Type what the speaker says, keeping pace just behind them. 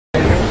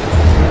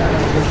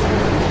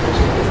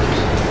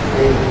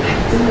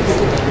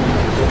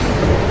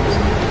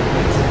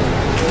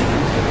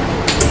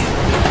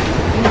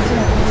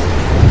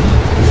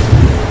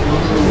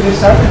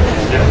start?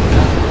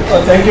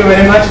 Oh, thank you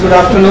very much. Good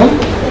afternoon.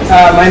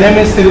 My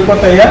name is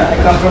Tirupataiah. I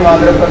come from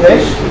Andhra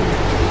Pradesh.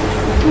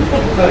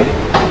 Sorry?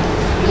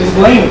 It's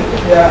going?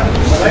 Yeah.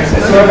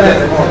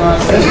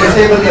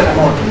 Disable the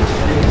remote.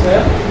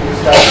 Yeah.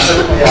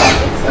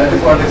 That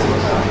is what is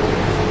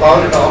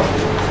power it off.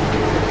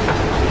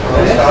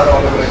 Start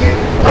all over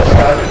again.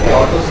 Start with the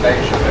auto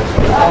slide show.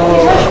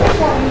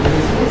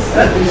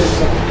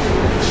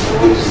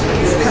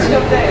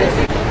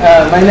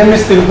 My name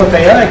is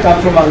Tirupataiah. I come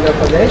from Andhra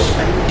Pradesh,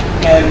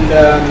 and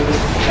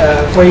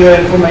for your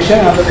information,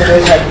 Andhra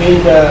Pradesh had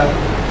been the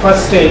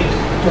first state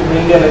to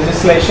bring a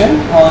legislation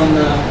on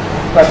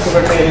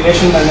participatory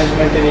irrigation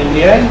management in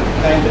India in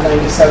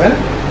 1997.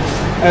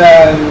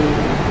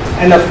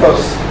 And of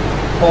course,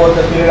 over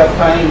the period of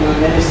time,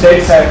 many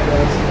states have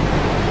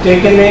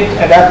taken it,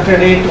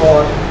 adapted it,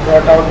 or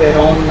brought out their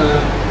own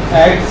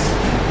acts.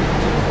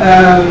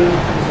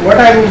 What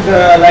I would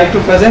like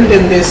to present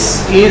in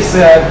this is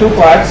two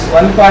parts.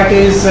 One part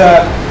is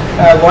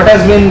what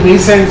has been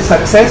recent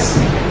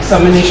success,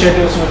 some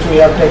initiatives which we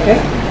have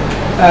taken.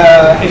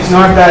 It's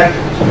not that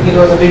it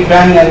was a big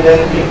bang and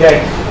then it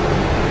dead.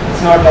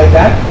 It's not like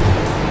that.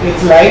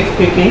 It's life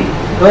kicking,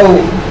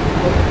 though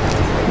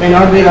may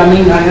not be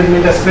running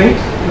 100-meter sprint,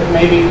 but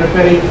maybe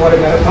preparing for a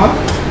marathon.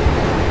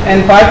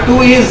 And part two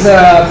is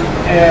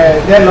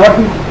there are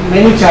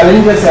many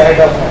challenges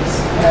ahead of us.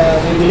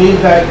 We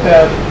believe that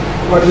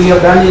what we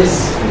have done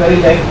is very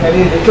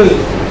little.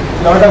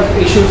 A lot of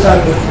issues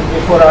are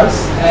before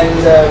us, and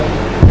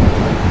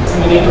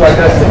we need to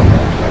address them.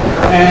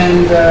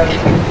 And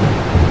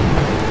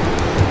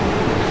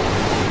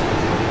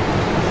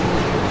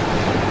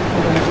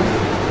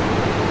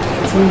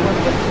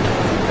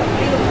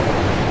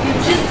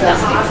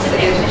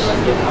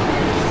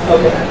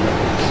okay.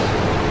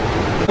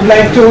 I would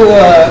like to,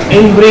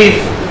 in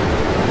brief,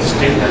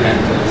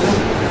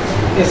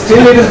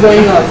 still it is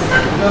going on.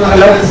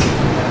 Hello?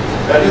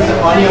 That is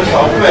on your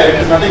software. It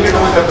has nothing to do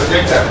with the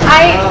projector.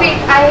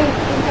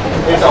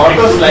 It's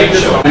auto slide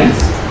show.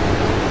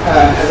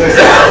 As I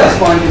said, this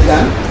point is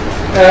done.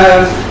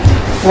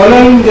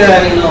 Following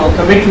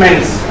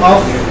commitments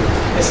of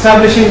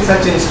establishing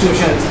such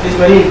institutions is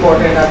very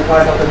important as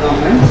part of the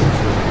government.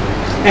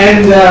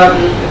 And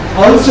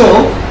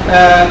also,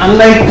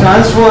 unlike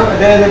transfer,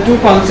 there are two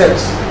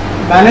concepts: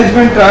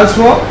 management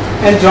transfer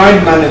and joint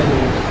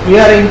management. We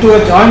are into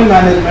a joint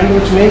management,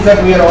 which means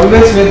that we are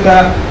always with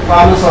the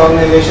farmers'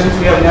 organizations.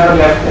 We have never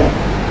left them.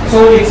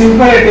 So it's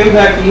imperative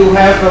that you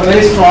have a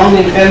very strong,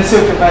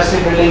 intensive capacity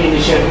building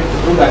initiative to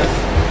do that.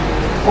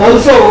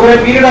 Also, over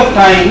a period of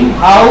time,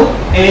 how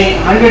a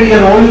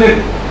 100-year-old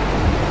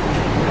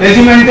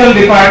regimental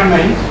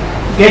department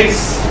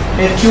gets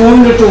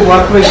attuned to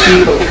work with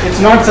people. It's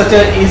not such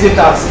an easy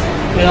task.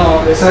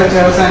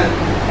 Researchers and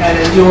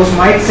NGOs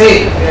might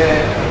say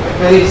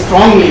very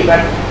strongly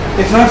that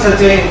it's not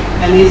such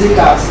an easy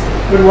task.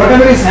 But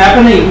whatever is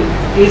happening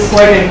is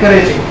quite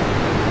encouraging.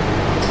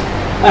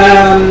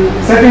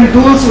 Certain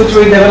tools which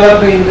we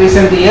developed in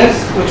recent years,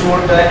 which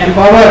would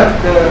empower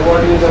the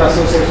water user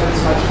associations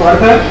much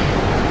further.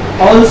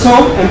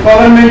 Also,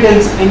 empowerment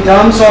in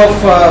terms of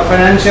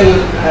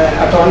financial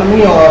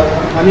autonomy or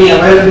money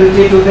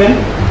availability to them,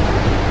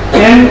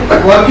 and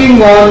working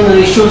on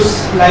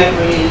issues like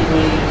we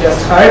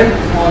just heard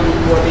on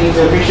water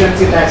user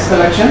efficiency, tax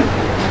collection,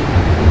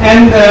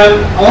 and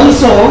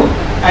also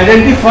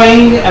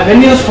identifying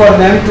avenues for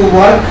them to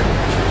work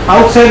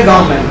outside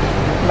government.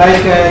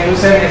 Like you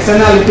said,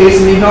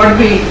 externalities need not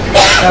be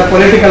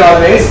political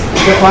always.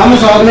 The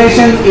farmers'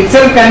 organization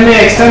itself can be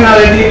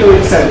externality to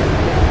itself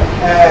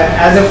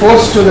as a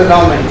force to the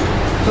government.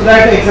 So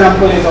that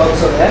example is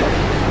also there.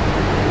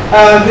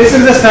 This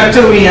is the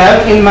structure we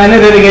have in minor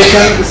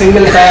irrigation,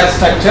 single tier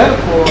structure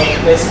for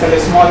basically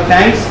small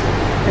tanks.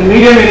 In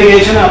medium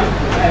irrigation,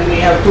 and we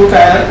have two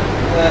tier,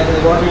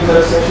 the water user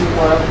association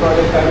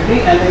project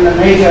committee, and in the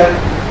major,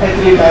 a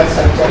 3-tier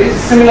structure.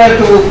 It's similar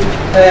to,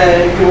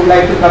 if you would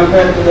like to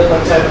compare to the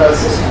Participatory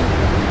system.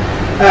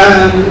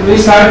 We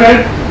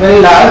started very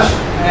large,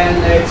 and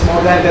it's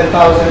more than 10,000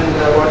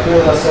 water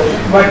user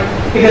associations, but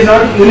it is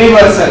not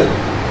universal.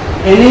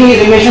 Any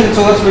irrigation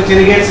source which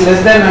irrigates less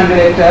than 100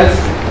 hectares,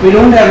 we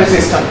don't have a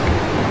system.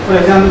 For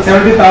example,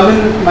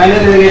 70,000 minor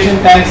irrigation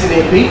tanks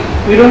in AP,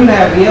 we don't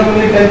have. We have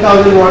only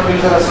 10,000 water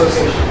user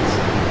associations.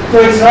 So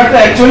it's not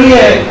actually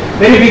a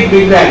very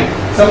big bang,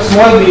 some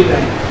small big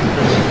bang.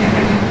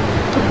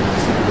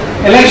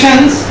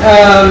 Elections,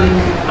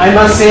 I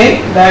must say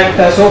that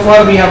so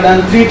far we have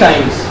done 3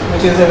 times,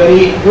 which is a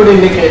very good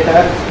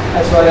indicator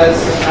as far as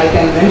I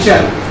can mention,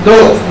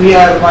 though we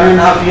are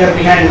 1.5 years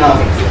behind now.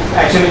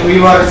 Actually, we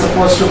were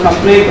supposed to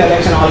complete the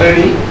election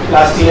already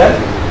last year,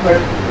 but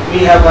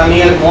we have 1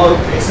 year more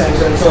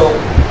extension. So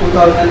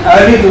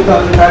early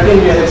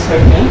 2013 we are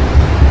expecting.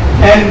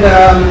 And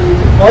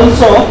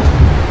also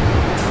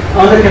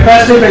on the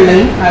capacity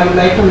building, I would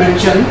like to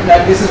mention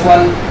that this is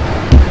one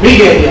big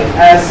area,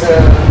 as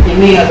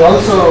IWMI has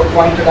also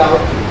pointed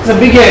out. It's a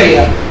big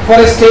area. For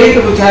a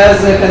state which has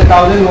 10,000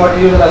 water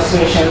user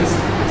associations,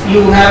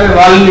 you have a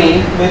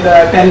colony with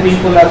 10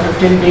 people or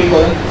 15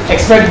 people,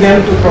 expect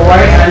them to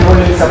provide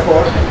hand-holding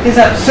support is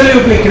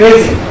absolutely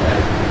crazy.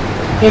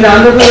 In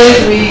Andhra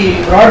Pradesh, we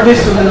brought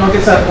this to the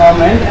notice of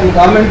government, and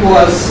government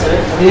was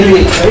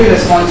really very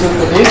responsive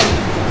to this.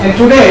 And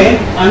today,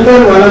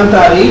 under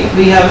voluntary,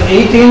 we have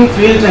 18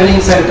 field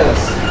training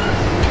centers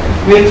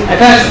with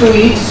attached to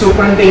each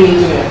superintending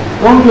engineer.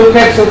 Don't look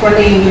at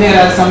superintending engineer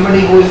as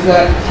somebody who is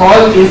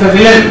the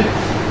villain.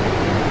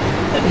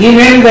 He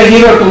may be the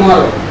hero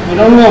tomorrow. We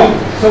don't know.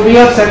 So we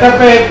have set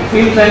up a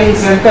field training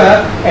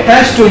center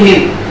attached to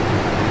him,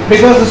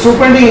 because the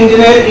superintending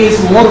engineer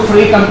is more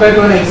free compared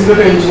to an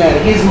executive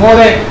engineer. He is more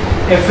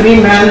a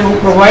free man who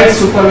provides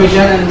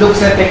supervision and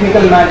looks at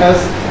technical matters.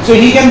 So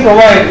he can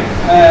provide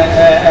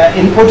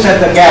inputs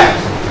at the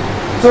gaps.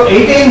 So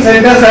 18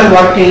 centers are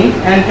working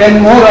and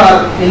 10 more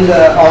are in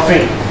the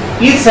offing.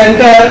 Each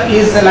center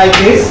is like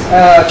this,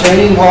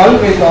 training hall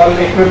with all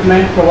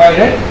equipment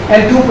provided,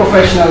 and 2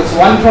 professionals,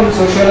 one from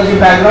sociology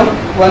background,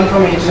 one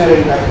from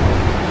engineering background.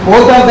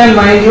 Both of them,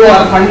 mind you,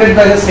 are funded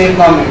by the state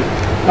government,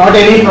 not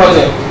any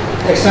project,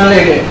 external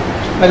aided,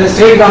 by the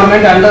state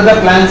government under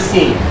the plan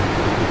scheme.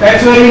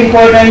 That's very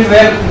important,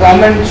 where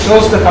government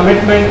shows the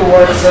commitment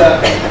towards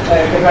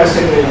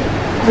capacity building.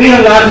 We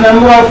have large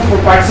number of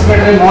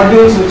participatory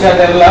modules which are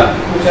developed,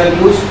 which are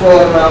used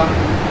for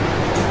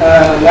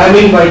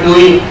learning by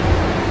doing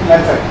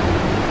method.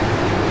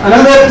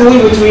 Another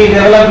tool which we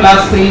developed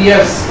last 3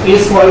 years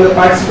is called the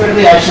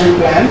Participatory Action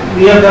Plan.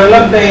 We have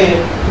developed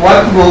a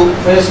workbook,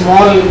 a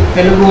small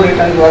Telugu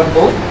written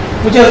workbook,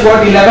 which has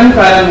got 11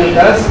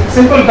 parameters.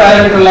 Simple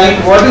parameter like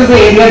what is the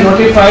area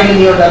notified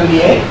in your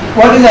WA,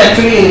 what is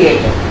actually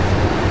irrigated.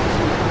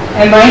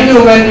 And mind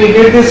you, when we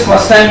did this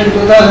first time in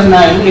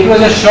 2009, it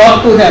was a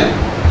shock to them.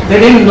 They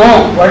didn't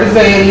know what is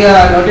the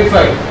area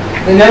notified.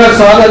 They never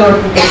saw the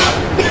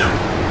notification.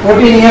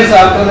 14 years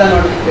after the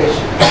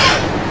notification.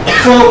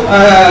 So,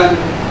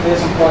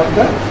 there's a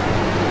pointer.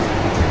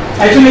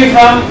 Actually,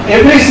 from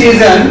every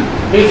season,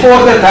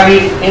 before the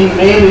Kharif, in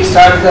May we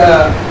start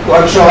the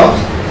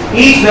workshops.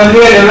 Each WA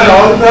level,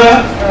 all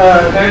the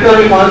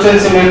territorial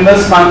constituency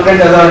members,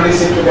 competent authorities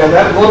sit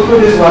together, go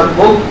through this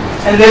workbook,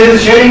 and there is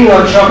a sharing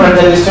workshop at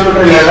the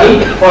distributor level,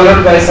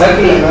 followed by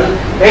circle level.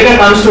 Data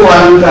comes to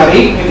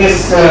voluntary, it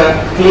is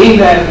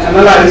cleaned and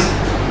analyzed,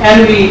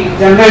 and we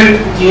generate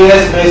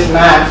GIS based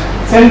maps,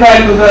 sent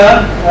back to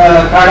the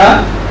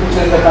CADA, which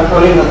is the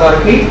controlling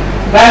authority,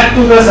 back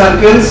to the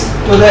circles,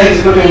 to the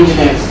executive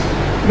engineers.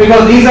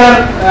 Because these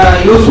are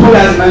useful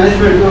as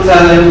management tools,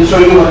 as I will show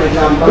you one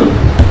example.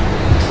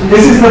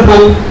 This is the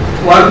book,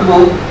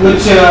 workbook,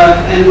 which,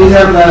 and these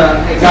are the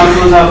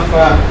examples of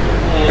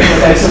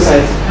the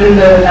exercise. And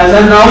as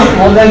of now,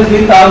 more than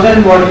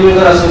 3,000 water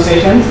user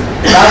associations,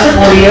 last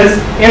 4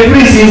 years,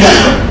 every season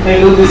they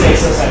do this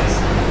exercise.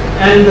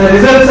 And the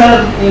results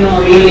are,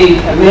 really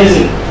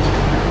amazing.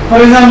 For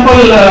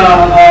example,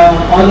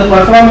 on the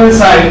performance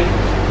side,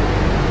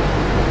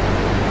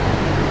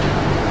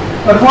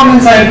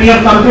 we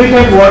have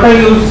completed water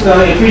use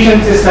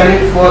efficiency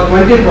study for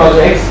 20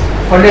 projects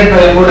funded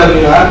by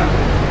OWR,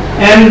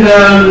 and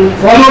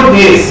followed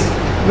this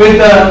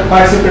with the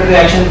participatory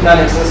action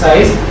plan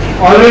exercise.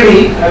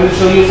 Already, I will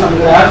show you some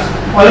graphs,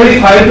 already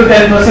 5 to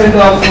 10%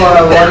 of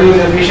water use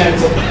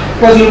efficiency.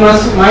 Because you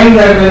must mind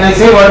that when I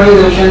say water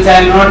use efficiency, I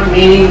am not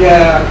meaning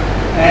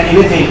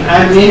anything.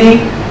 I am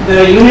meaning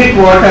the unit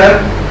water,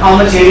 how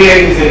much area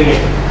it is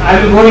irrigated. I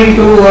will go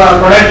into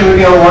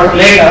productivity of water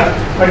later,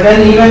 but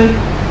then even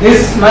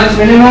this much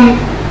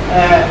minimum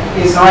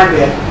is not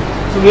there.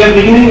 So we are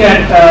beginning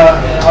at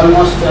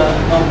almost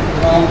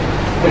no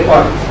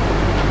record.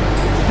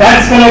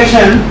 Tax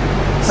collection,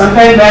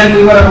 sometime back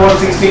we were about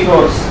 60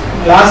 crores.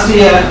 Last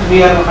year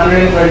we are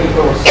 120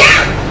 crores.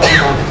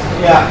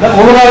 Yeah, the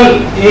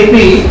overall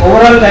AP,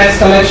 overall tax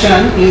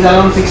collection is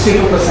around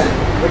 62%.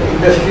 But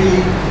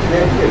industry,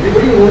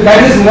 everybody knows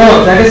that is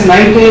more, that is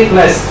 90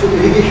 plus. So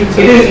irrigation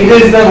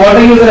It is the water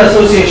user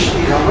association.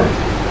 is how much?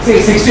 See,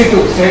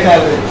 62 state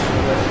average.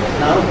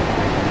 Now?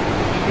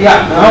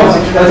 Yeah, now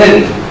it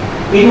doesn't.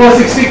 It was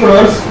 60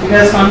 crores, it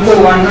has come to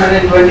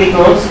 120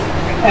 crores.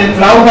 And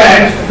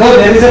plowback, though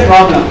there is a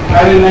problem,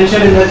 I will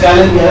mention in the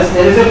challenges,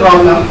 there is a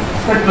problem,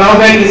 but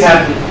plowback is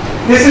happening.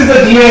 This is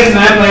the GIS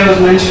map I was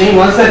mentioning.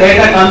 Once the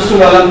data comes to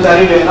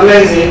voluntary, we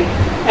analyze it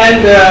and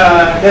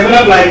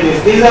develop like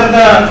this. These are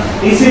the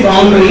DC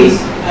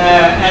boundaries,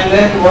 and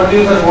then what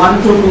is the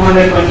 1 to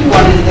 221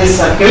 is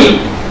this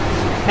circle.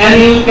 And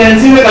you can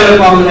see the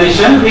color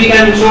combination. We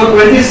can show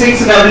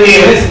 26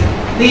 WAs.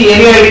 The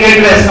area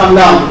irrigated has come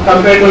down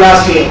compared to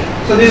last year.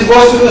 So this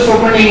goes to the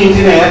superintending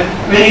engineer.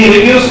 When he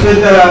reviews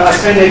with the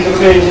assistant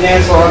executive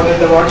engineers or with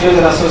the water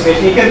user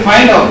association, he can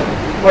find out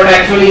what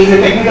actually is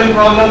a technical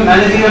problem,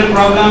 managerial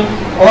problem,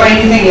 or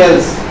anything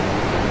else.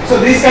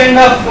 So this kind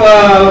of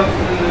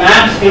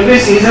maps every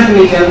season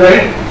we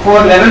generate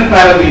for 11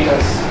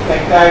 parameters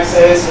like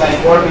taxes, like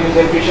water use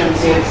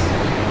efficiencies.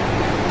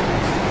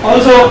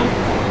 Also,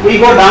 we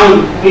go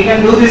down. We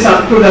can do this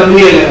up to WA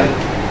level.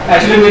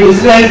 Actually, we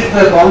digitize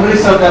the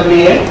boundaries of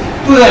WA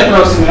to the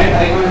approximate.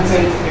 I can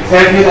say it's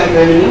exactly like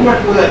revenue,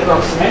 but to the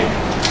approximate.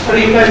 But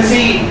you can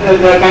see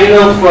the kind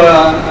of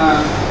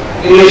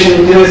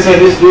irrigation engineer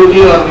service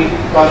duty, or we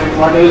call it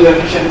water use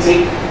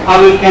efficiency,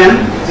 how it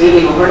can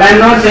really go. But I am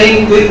not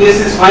saying this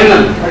is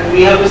final, but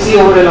we have to see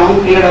over a long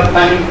period of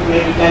time,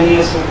 maybe 10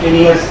 years, 15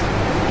 years,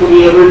 to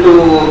be able to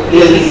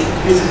really.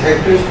 This is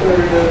hectares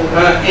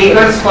per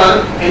acres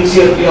per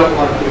MCFP of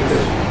water.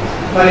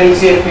 Per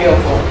MCFP of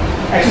water.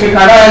 Actually,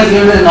 Kota has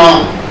given a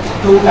norm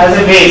to as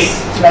a base,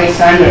 like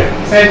standard.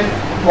 It said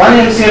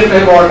 1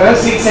 MCFP water,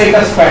 6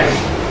 acres paddy,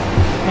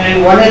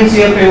 and 1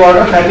 MCFP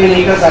water,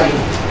 13 acres IE.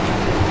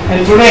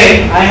 And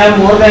today, I have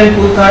more than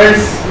 2/3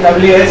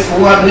 WS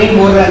who are doing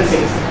more than 6.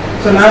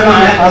 So now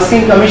I am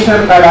asking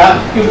Commissioner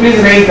Kota, you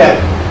please raise that.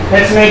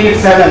 Let's make it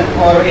 7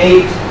 or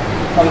 8,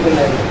 something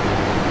like that.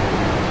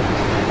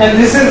 And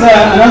this is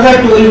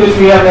another tool which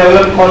we have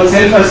developed called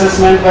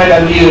self-assessment by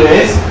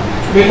WS,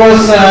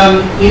 because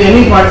in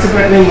any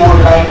participatory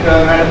mode, like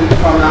Madam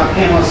from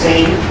RKM was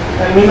saying,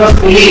 we must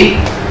believe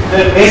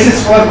the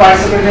basis for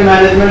participatory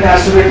management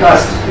has to be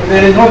trust. If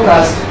there is no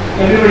trust,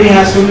 everybody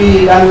has to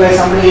be done by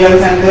somebody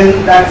else, and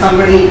then that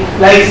somebody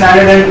like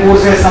Standard and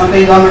Poor's says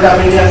something, Government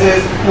of India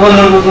says no.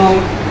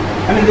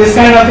 I mean, this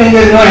kind of thing,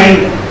 there is no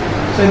end.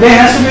 So there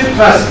has to be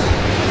trust,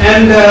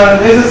 and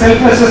there is a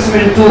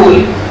self-assessment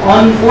tool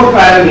on 4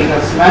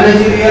 parameters: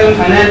 managerial,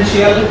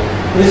 financial,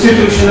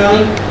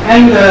 institutional,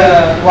 and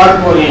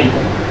work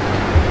oriented.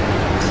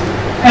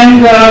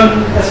 And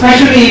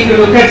especially if you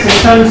look at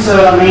systems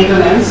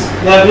maintenance,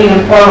 they have been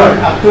empowered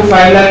up to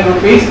 5 lakh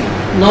rupees.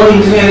 No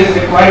engineer is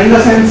required, in the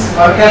sense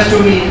work has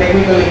to be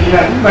technically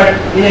given, but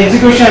in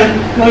execution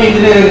no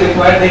engineer is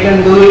required. They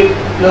can do it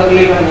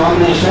locally by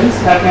nominations.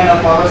 That kind of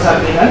powers are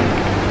given.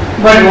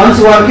 But once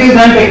work is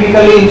done,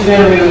 technically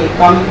engineer will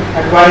come,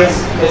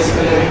 advise,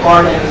 basically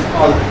record and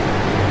all.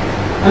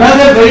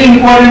 Another very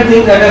important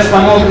thing that has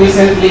come out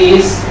recently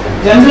is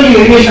general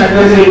irrigation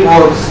advisory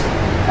boards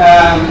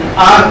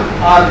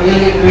are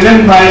really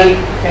driven by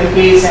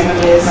MPs,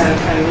 MLAs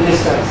and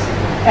ministers.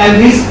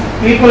 And these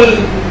people,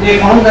 they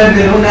found that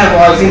they don't have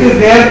voice. It is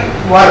their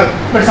work,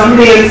 but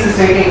somebody else is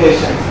taking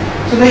decisions.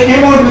 So they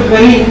came out with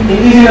very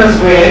indigenous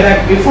way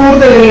that before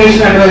the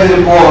irrigation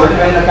advisory board,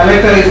 when the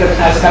collector is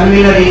as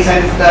convener, he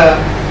sends the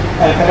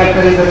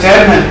collector is the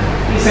chairman,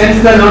 he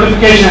sends the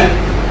notification.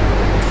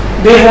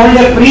 They hold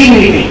a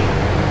pre-meeting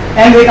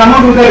and they come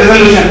out with a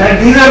resolution that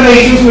these are the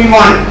issues we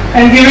want,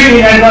 and give it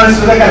in advance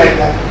to the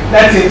collector.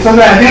 That's it. So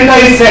the agenda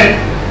is set.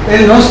 There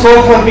is no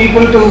scope for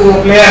people to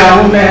play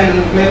around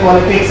and play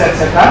politics,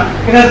 etc.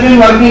 It has been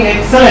working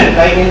excellent,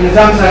 like in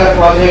Nizam Sagar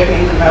project,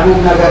 in Mahbub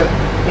Nagar,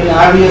 in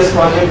RDS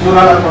project,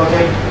 Jurala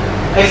project.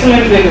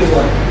 Excellently it is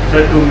working.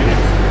 Sir, 2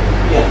 minutes.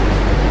 Yeah.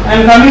 I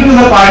am coming to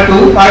the part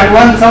 2. Part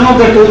 1, some of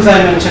the tools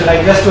I mentioned,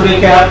 like just to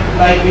recap,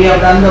 like we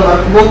have done the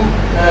workbook,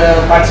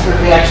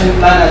 participatory action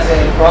plan as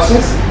a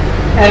process,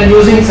 and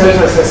using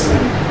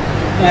self-assessment.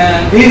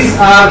 These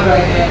are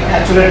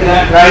actually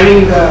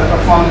driving the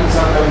performance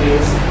of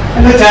WS.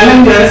 And the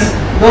challenges,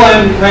 though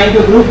I am trying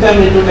to group them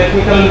into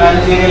technical,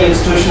 managerial,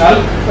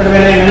 institutional, but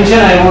when I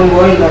mention, I won't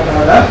go in that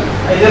order.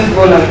 I just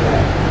go like that.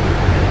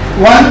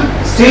 1,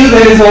 still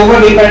there is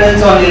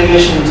over-dependence on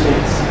irrigation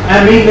engineers. I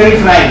am being very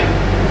frank,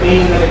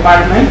 being in the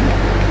department,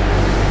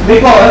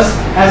 because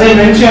as I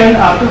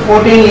mentioned, after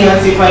 14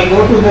 years, if I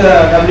go to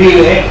the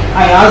WA,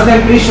 I ask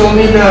them, please show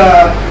me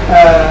the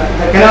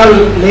canal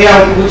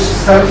layout which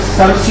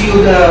serves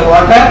you the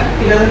water.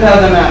 He doesn't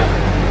have the map.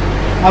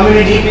 How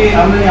many GP,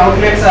 how many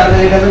outlets are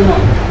there? He doesn't know.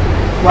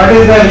 What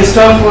is the list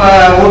of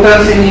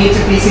voters in each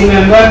PC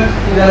member?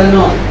 He doesn't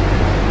know.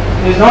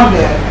 It is not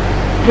there.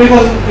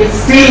 Because it's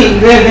still,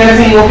 they are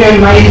saying, okay,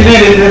 my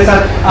engineer is there,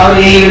 sir, our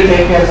AE will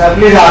take care, sir,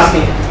 please ask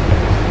him.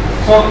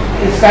 So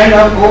it's kind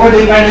of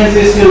over-dependence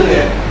is still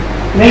there.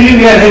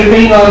 Maybe we are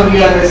helping or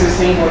we are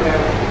resisting,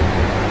 whatever.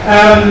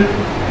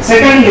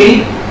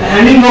 Secondly, the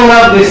handing over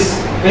of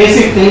these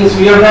basic things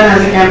we have done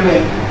as a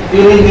campaign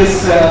during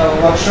this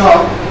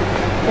workshop.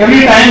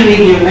 Every time we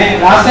give,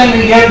 last time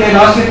we gave, they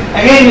lost it,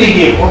 again we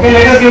give. Okay,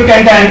 let us give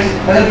 10 times,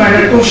 doesn't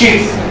matter, 2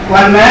 sheets,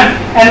 1 map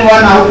and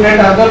 1 outlet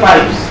of the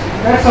pipes.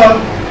 That's all.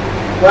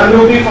 1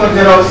 rupee for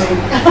xeroxing.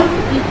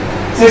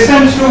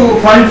 Systems to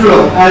fund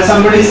flow, as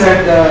somebody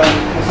said,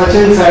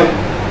 Sachin said,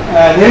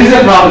 there is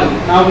a problem.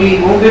 Now we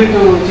moved it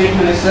to Chief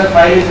Minister,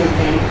 filed with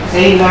him,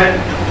 saying that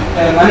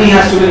money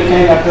has to be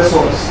retained at the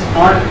source,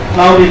 not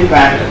plowed in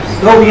back.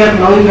 Though we are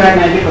plowing back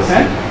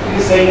 90%, it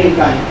is staying in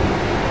time.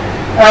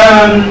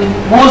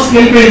 More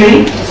skill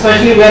building,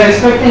 especially we are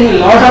expecting a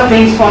lot of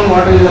things from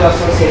Water User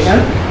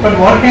Association, but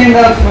what kind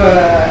of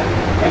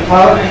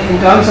in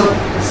terms of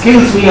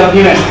skills we have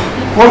given.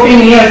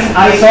 14 years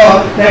I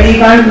saw that he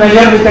can't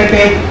measure with a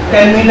tape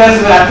 10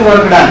 meters with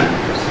work done.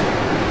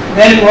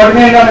 Then what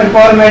kind of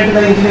empowerment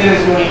the engineer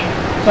is doing?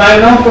 So I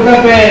have now put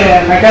up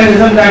a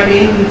mechanism that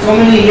in so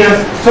many years,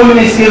 so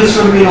many skills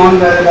should be known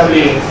by the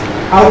WS.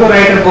 How to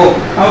write a book,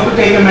 how to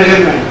take a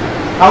measurement,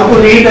 how to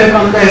read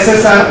from the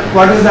SSR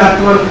what is the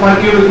earthwork per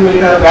cubic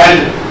meter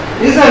value.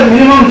 These are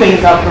minimum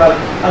things after all.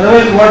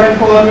 Otherwise what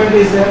empowerment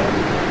is there?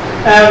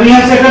 We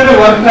have set up a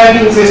work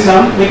tracking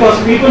system because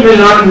people will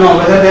not know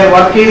whether their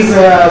work is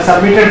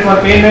submitted for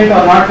payment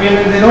or not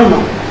payment. They don't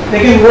know.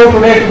 They can go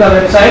today to the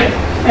website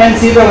and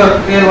see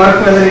their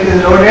work, whether it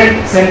is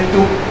loaded, sent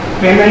to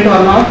payment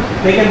or not.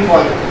 They can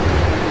follow.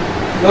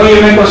 Though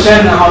you may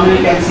question how many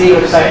can see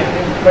website,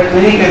 but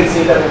many can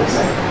see the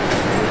website.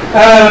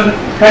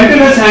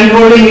 Continuous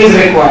handholding is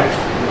required.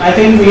 I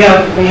think we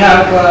have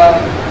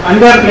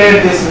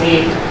underplayed this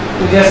need.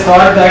 We just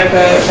thought that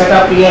set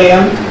up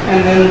EIM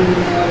and then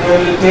they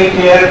will take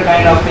care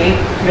kind of thing.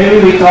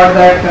 Maybe we thought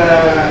that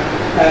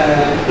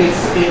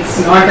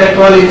it's not at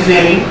all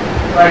engineering,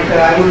 but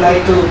I would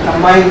like to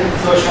combine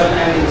social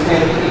and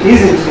engineering. It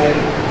is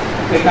engineering.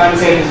 We can't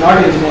say it is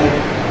not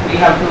engineering. We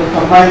have to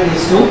combine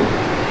these two.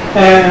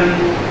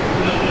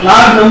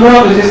 Large number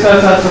of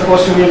registers are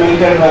supposed to be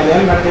maintained by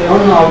them, but they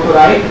don't know how to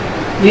write.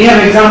 We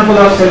have example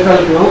of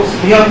self-help groups.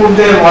 We have put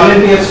their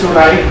volunteers to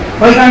write.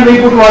 Why can't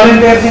we put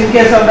volunteers in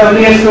case of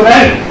WS to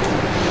write?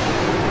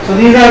 So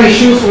these are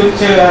issues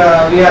which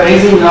we are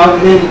raising now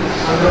within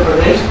Andhra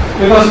Pradesh,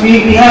 because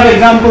we have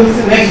examples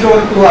next door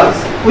to us,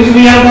 which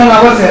we have done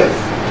ourselves.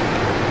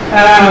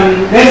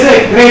 There is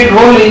a great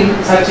role in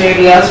such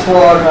areas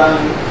for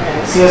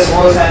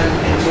CSOs and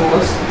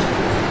NGOs.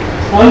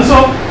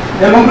 Also,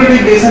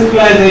 democratic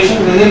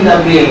decentralization within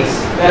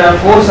WS. There are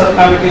 4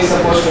 subcommittees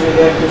supposed to be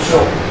there to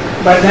show.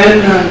 But then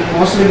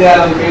mostly they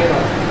are on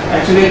paper.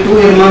 Actually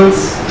 2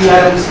 months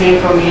PRMs came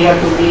from here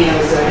to me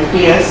as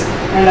MTS,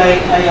 and I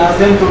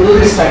asked them to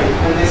do this study,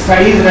 and the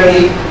study is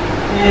ready,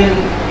 and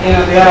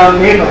they are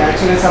on paper.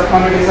 Actually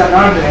subcommittees are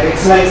not there.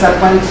 It's like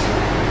Sarpanch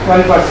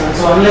 1%.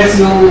 So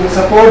unless you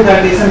support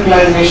that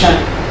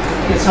decentralization,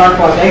 it's not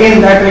possible.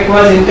 Again, that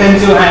requires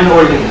intensive hand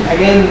holding.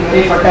 Again,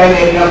 very fertile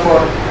area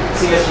for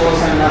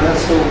CSOs and others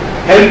to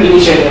help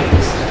initiate at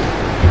least.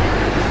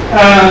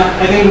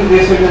 I think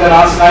this will be the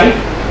last slide.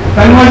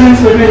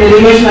 Convergence between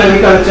irrigation and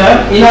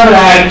agriculture. In our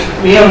act,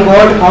 we have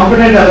got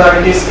competent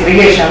authorities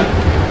irrigation,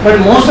 but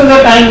most of the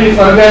time we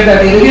forget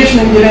that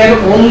irrigation engineer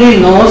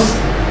only knows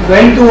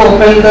when to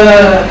open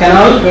the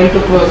canal, when to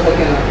close the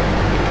canal.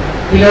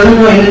 He doesn't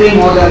know anything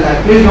more than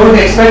that. Please don't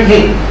expect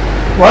him.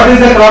 What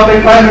is the crop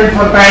requirement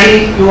for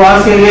paddy? You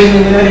ask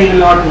irrigation engineer, he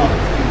will not know.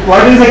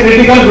 What is the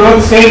critical growth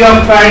stage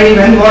of paddy,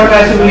 when water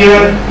has to be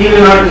delivered, he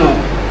will not know.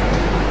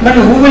 But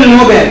who will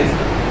know then?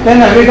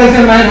 Then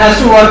agriculture man has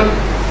to work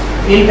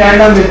in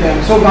tandem with them.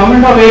 So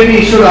government of AP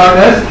issued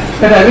orders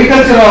that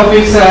agriculture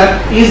officer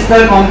is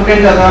the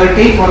competent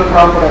authority for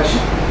crop production.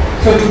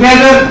 So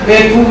together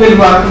they too will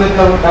work with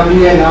the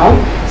WA now,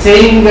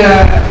 saying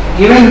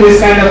given this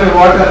kind of a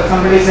water,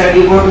 somebody said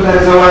you go to the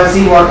reservoir,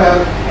 see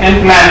water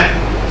and plant.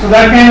 So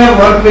that kind of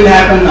work will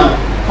happen now.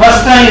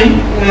 First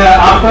time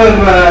after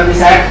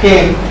this act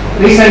came,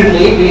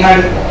 recently we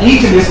had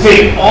each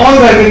district, all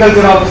the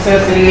agriculture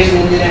officers,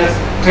 irrigation engineers,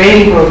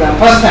 training program,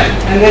 first time.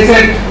 And they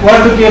said,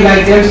 what took you,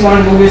 like James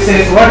Bond movie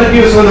says, what took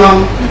you so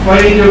long? Why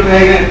did you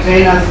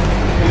train us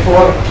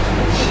before?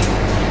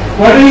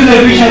 What is the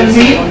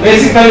efficiency?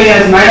 Basically,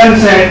 as Madam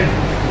said,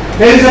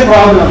 there is a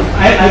problem.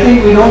 I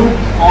think we don't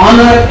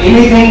honor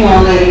anything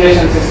on the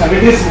irrigation system.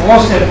 It is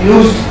most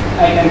abused,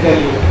 I can tell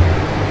you.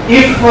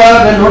 If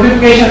the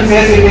notification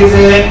says it is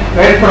a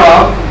wet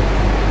crop,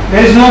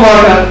 there is no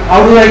water,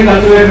 how do I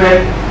cultivate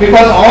wet?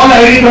 Because all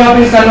ID crop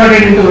is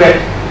converted into wet.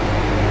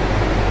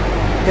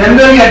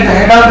 Generally at the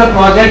head of the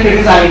project it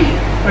is ID,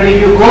 but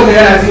if you go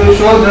there, as you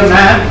show the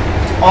map,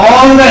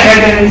 all the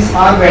head ends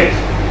are wet.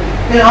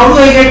 Then how do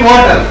I get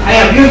water?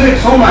 I abuse it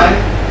so much,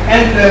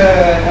 and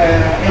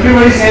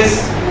everybody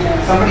says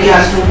somebody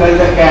has to build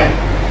the cat.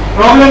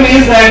 Problem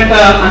is that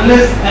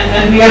unless,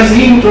 and we are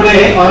seeing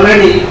today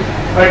already,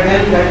 but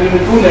then that will be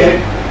too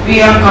late,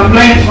 we have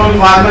complaints from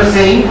farmers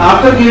saying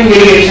after giving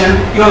irrigation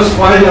you have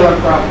spoiled our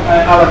crop,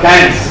 our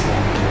lands.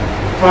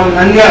 From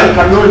Nandyal,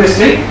 Kurnool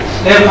district,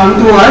 they have come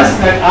to us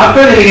that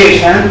after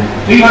irrigation,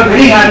 we were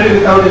very happy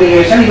without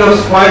irrigation, you have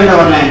spoiled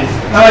our lands.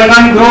 Now I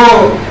can't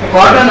grow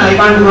cotton, I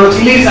can't grow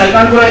chilies, I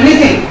can't grow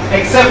anything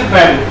except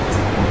paddy.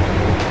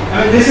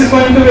 I mean, this is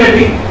going to be a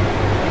big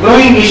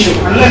growing issue.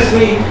 Unless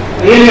we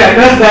really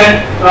address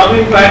that,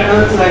 cropping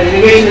patterns and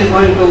irrigation is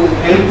going to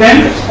help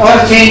them or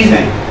change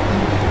them.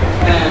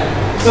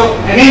 So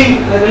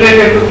again,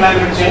 related to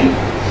climate change,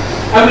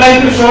 I would like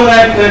to show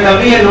that the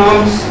WA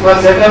norms were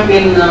set up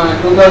in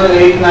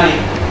 2008-9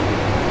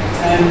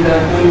 and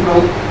to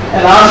improve.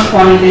 The last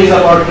point is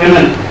about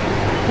women.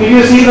 If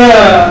you see the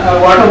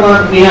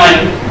watermark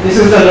behind,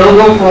 this is the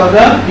logo for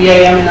the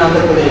PIM in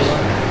Andhra Pradesh.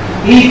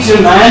 Each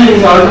man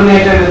is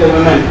alternated with a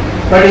woman,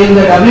 but in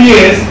the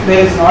WS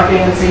there is not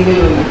even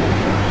single woman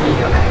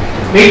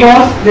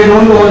because they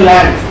don't own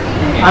land,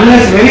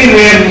 unless very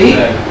rarely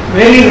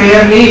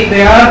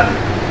they are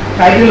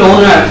title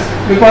owners,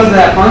 because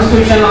the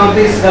constitution of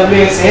this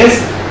WS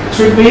says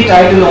should be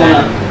title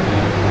owner.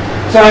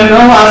 So I am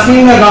now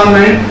asking the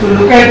government to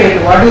look at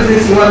it. What is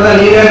this? You are the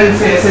leader in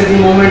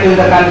SSG movement in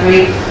the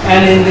country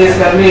and in this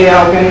WA,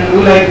 how can you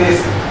do like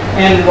this?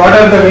 And what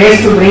are the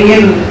ways to bring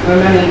in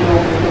women into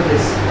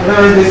this?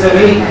 Otherwise this is a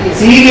very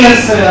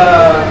serious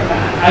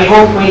I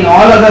hope in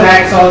all other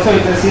acts also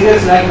it's a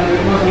serious like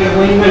because we are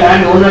going by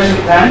land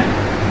ownership plan,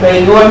 the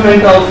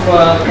involvement of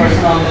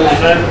person on the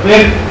land.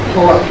 Wait,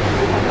 over.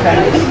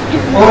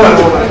 Over.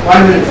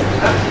 1 minute.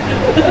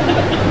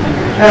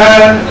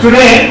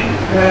 Today,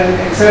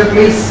 sir,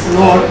 please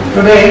note,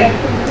 today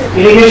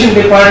irrigation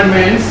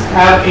departments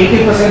have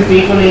 80%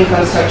 people in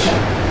construction,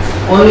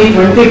 only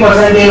 20%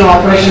 in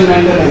operation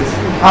maintenance.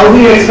 How do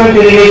you expect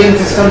irrigation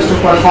systems to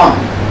perform?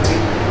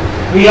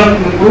 We have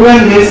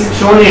proven this,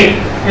 shown it,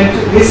 and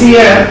this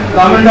year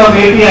government of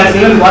AP has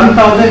given 1,000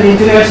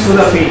 engineers to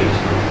the field,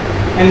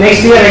 and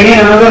next year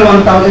again another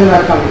 1,000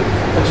 are coming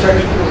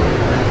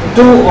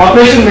to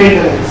operation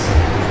maintenance.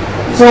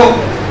 So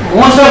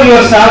most of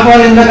your staff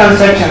are in the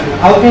construction.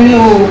 How can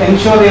you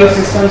ensure your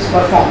systems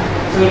perform?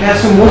 So it has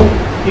to move.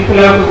 People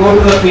have to go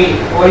to the field.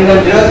 O&M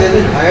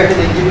hasn't hired an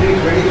engineer in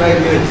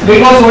 25 years.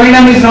 Because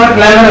O&M is not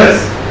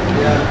glamorous.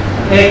 Yeah.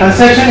 A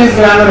construction is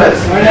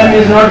glamorous. O&M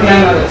is not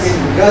glamorous. In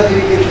Gujarat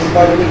irrigation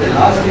department, the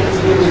last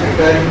engineer was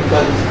retiring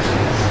because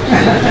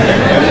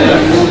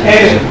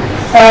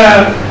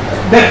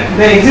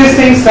the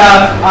existing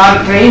staff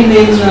are trained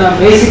in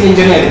basic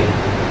engineering.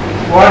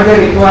 What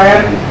they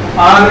require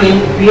are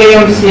in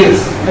PAM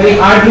skills. Very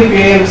hardly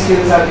PAM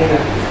skills are there.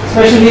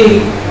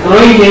 Especially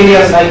growing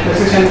areas like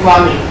precision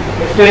farming,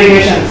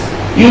 irrigations,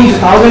 huge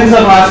thousands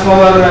of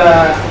horsepower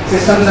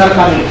systems are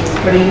coming.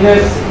 But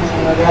engineers,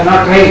 they are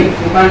not trained.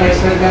 You can't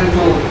expect them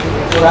to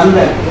run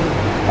them.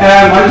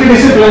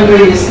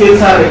 Multidisciplinary skills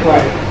are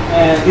required.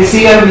 This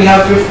year we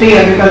have 50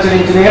 agriculture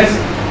engineers,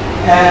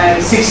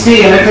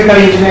 60 electrical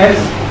engineers,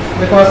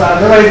 because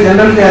otherwise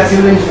generally they are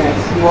civil engineers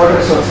in water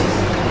resources.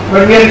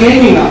 But we are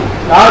changing now.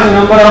 Large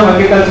number of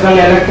agricultural,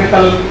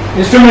 electrical,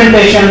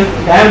 instrumentation,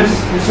 dams.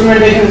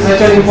 Instrumentation is such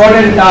an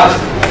important task,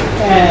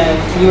 and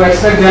you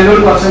expect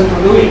general person to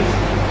do it.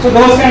 So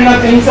those kind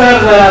of things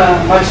are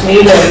much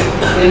needed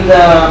in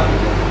the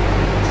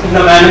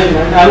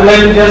management. I would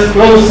like to just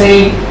close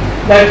saying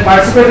that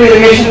participatory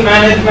irrigation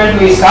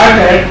management we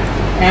started,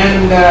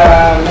 and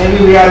maybe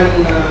we are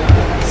in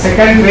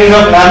second phase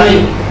of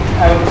learning,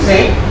 I would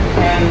say,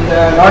 and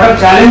a lot of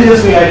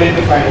challenges we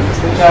identified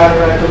which are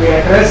to be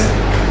addressed,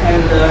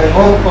 and I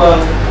hope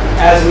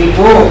as we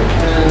go,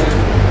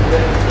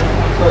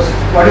 of course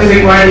what is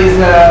required is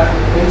the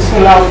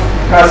principle of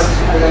trust.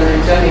 As I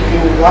mentioned, if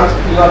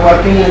you are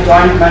working in a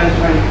joint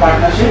management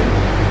partnership,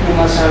 you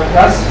must have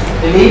trust,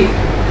 belief,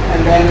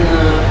 and then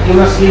you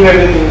must give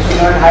everything, you should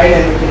not hide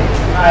anything.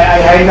 I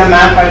hide the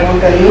map, I don't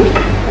tell you,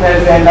 that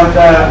is the end of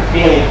the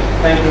PA.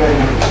 Thank you very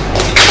much.